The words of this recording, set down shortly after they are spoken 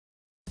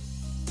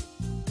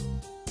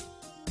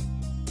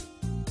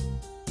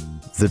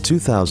the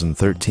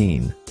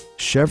 2013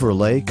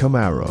 Chevrolet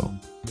Camaro.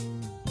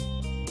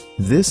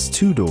 This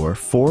two-door,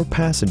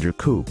 four-passenger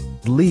coupe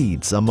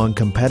leads among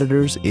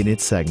competitors in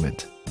its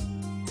segment.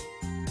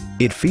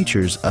 It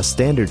features a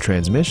standard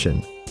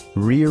transmission,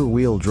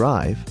 rear-wheel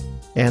drive,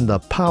 and a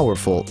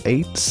powerful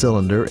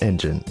 8-cylinder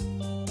engine.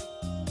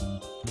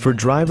 For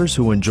drivers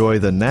who enjoy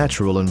the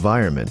natural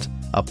environment,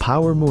 a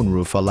power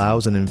moonroof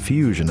allows an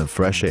infusion of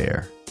fresh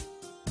air.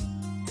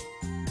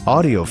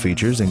 Audio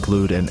features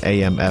include an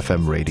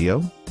AM/FM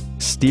radio,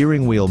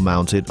 steering wheel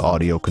mounted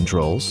audio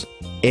controls,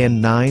 and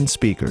 9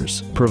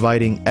 speakers,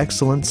 providing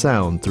excellent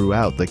sound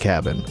throughout the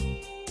cabin.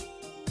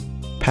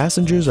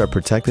 Passengers are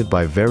protected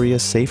by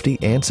various safety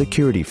and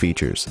security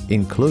features,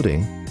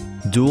 including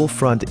dual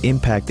front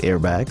impact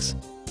airbags,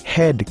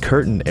 head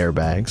curtain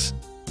airbags,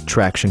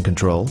 traction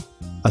control,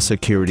 a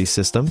security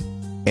system,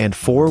 and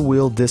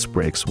 4-wheel disc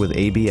brakes with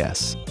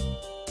ABS.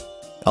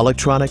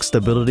 Electronic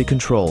stability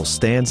control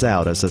stands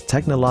out as a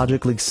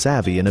technologically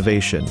savvy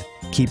innovation,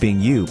 keeping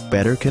you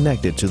better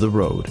connected to the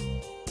road.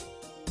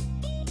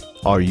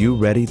 Are you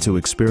ready to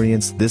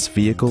experience this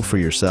vehicle for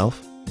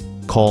yourself?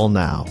 Call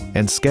now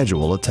and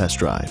schedule a test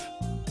drive.